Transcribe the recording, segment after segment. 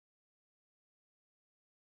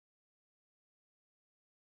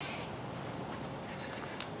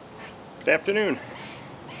Good afternoon.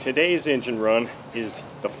 Today's engine run is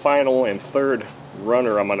the final and third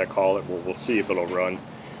runner, I'm going to call it. We'll see if it'll run,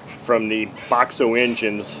 from the Boxo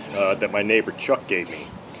engines that my neighbor Chuck gave me.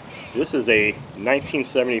 This is a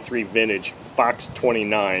 1973 vintage Fox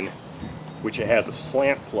 29, which has a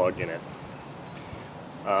slant plug in it.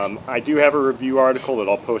 I do have a review article that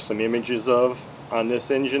I'll post some images of on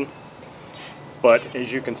this engine, but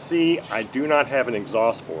as you can see, I do not have an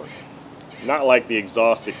exhaust for it. Not like the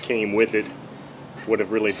exhaust that came with it would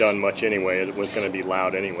have really done much anyway. It was going to be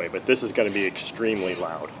loud anyway, but this is going to be extremely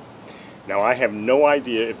loud. Now, I have no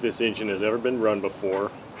idea if this engine has ever been run before,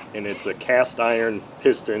 and it's a cast iron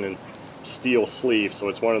piston and steel sleeve, so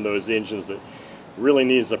it's one of those engines that really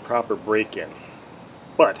needs a proper break-in.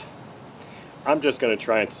 But I'm just going to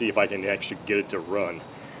try and see if I can actually get it to run.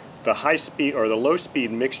 The high speed or the low speed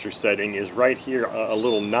mixture setting is right here, a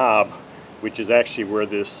little knob, which is actually where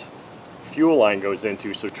this fuel line goes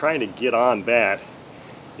into, so trying to get on that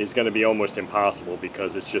is going to be almost impossible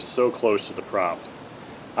because it's just so close to the prop.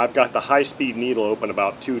 I've got the high-speed needle open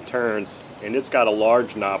about 2 turns, and it's got a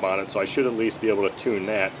large knob on it, so I should at least be able to tune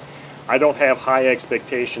that. I don't have high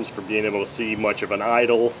expectations for being able to see much of an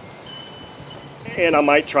idle, and I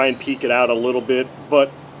might try and peek it out a little bit, but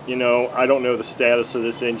you know, I don't know the status of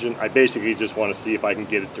this engine. I basically just want to see if I can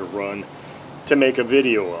get it to run to make a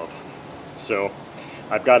video of. So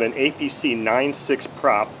I've got an APC 9.6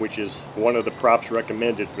 prop, which is one of the props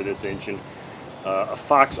recommended for this engine, a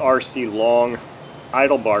Fox RC long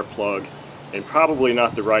idle bar plug, and probably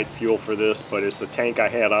not the right fuel for this, but it's the tank I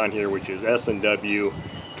had on here, which is S&W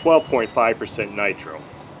 12.5% nitro.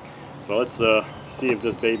 So let's see if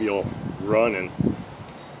this baby will run, and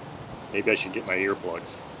maybe I should get my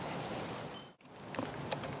earplugs.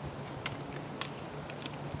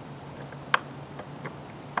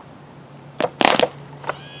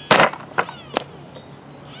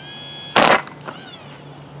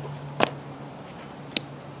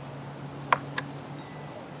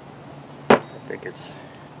 I think it's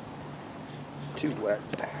too wet.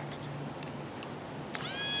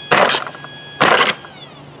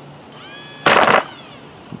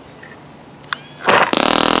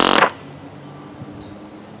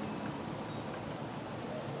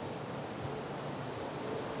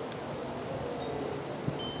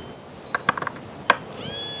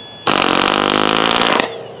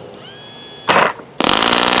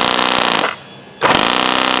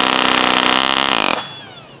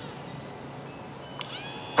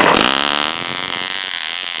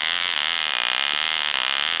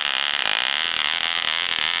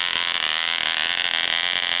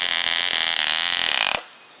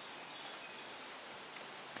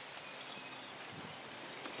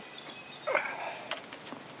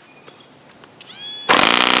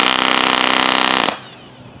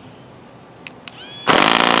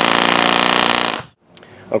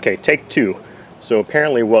 Okay, take 2. So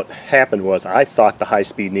apparently what happened was I thought the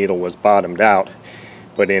high-speed needle was bottomed out,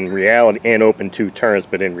 but in reality, and open 2 turns,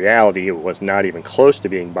 but in reality it was not even close to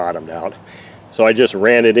being bottomed out. So I just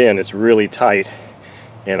ran it in. It's really tight,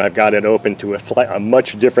 and I've got it open to a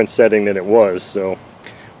much different setting than it was. So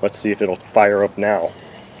let's see if it'll fire up now.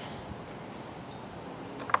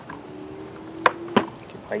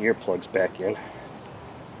 Get my earplugs back in.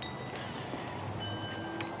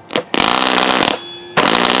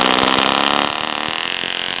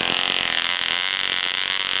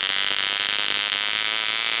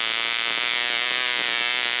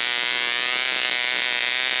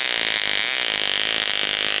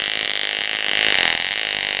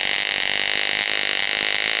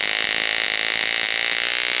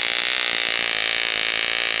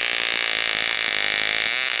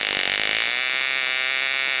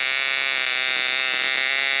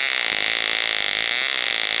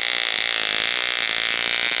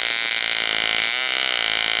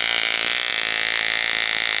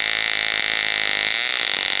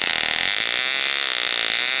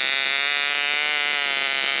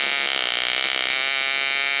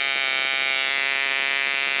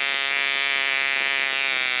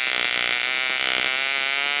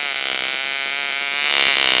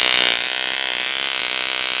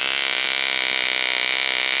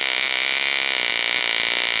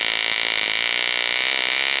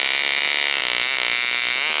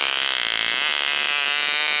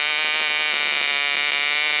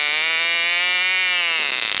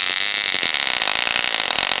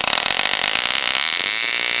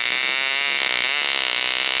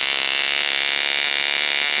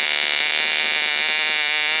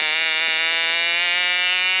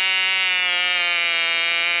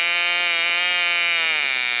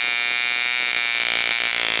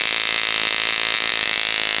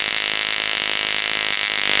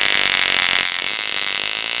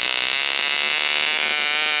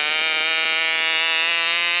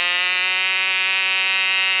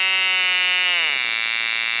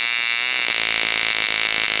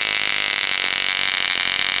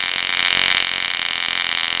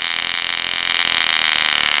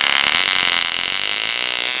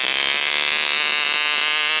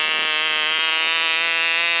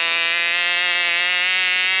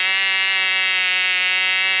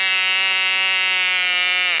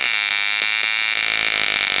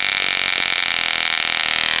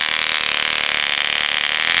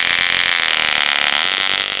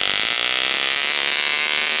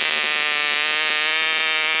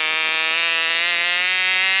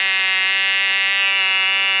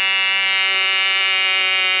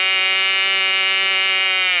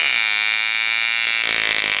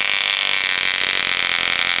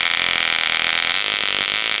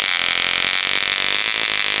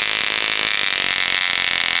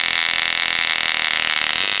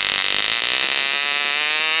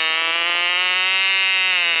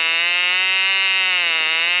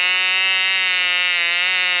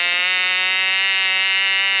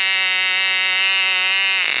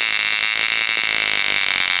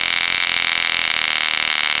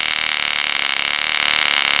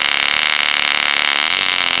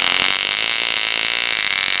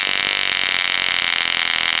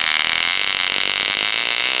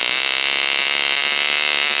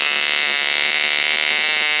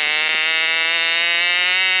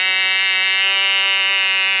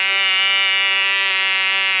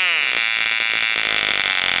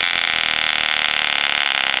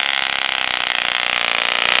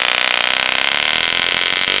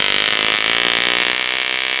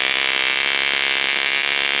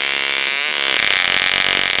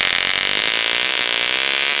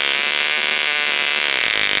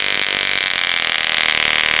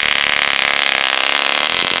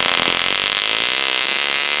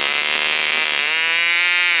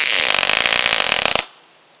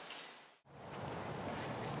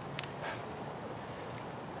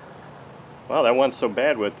 Well, that wasn't so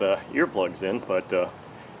bad with earplugs in, but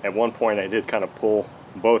at one point I did kind of pull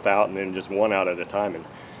both out and then just one out at a time, and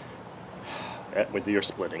that was ear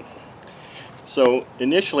splitting. So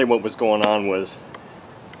initially what was going on was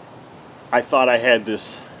I thought I had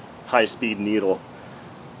this high-speed needle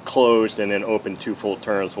closed and then opened 2 full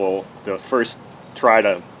turns. Well, the first try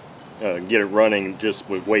to get it running just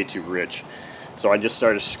was way too rich. So I just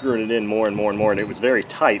started screwing it in more and more and more, and it was very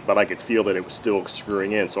tight, but I could feel that it was still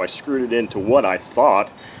screwing in. So I screwed it into what I thought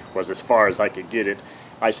was as far as I could get it.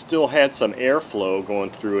 I still had some airflow going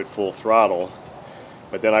through it full throttle,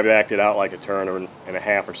 but then I backed it out like a turn and a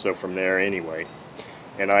half or so from there anyway.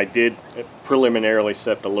 And I did preliminarily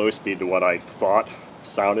set the low speed to what I thought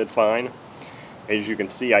sounded fine. As you can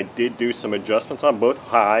see, I did do some adjustments on both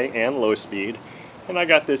high and low speed, and I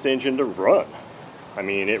got this engine to run. I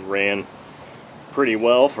mean, it ran pretty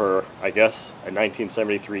well for, I guess, a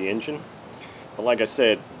 1973 engine. But like I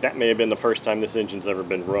said, that may have been the first time this engine's ever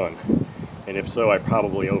been run. And if so, I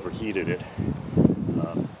probably overheated it,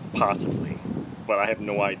 possibly. But I have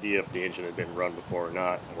no idea if the engine had been run before or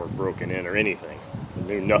not, or broken in or anything. I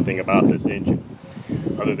knew nothing about this engine,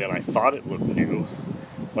 other than I thought it looked new,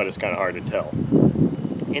 but it's kind of hard to tell.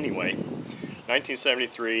 Anyway,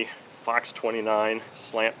 1973 Fox 29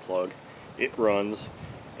 slant plug. It runs,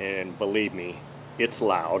 and believe me, it's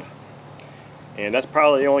loud. And that's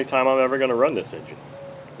probably the only time I'm ever going to run this engine.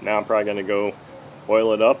 Now I'm probably going to go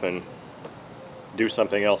oil it up and do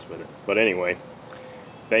something else with it. But anyway,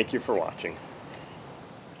 thank you for watching.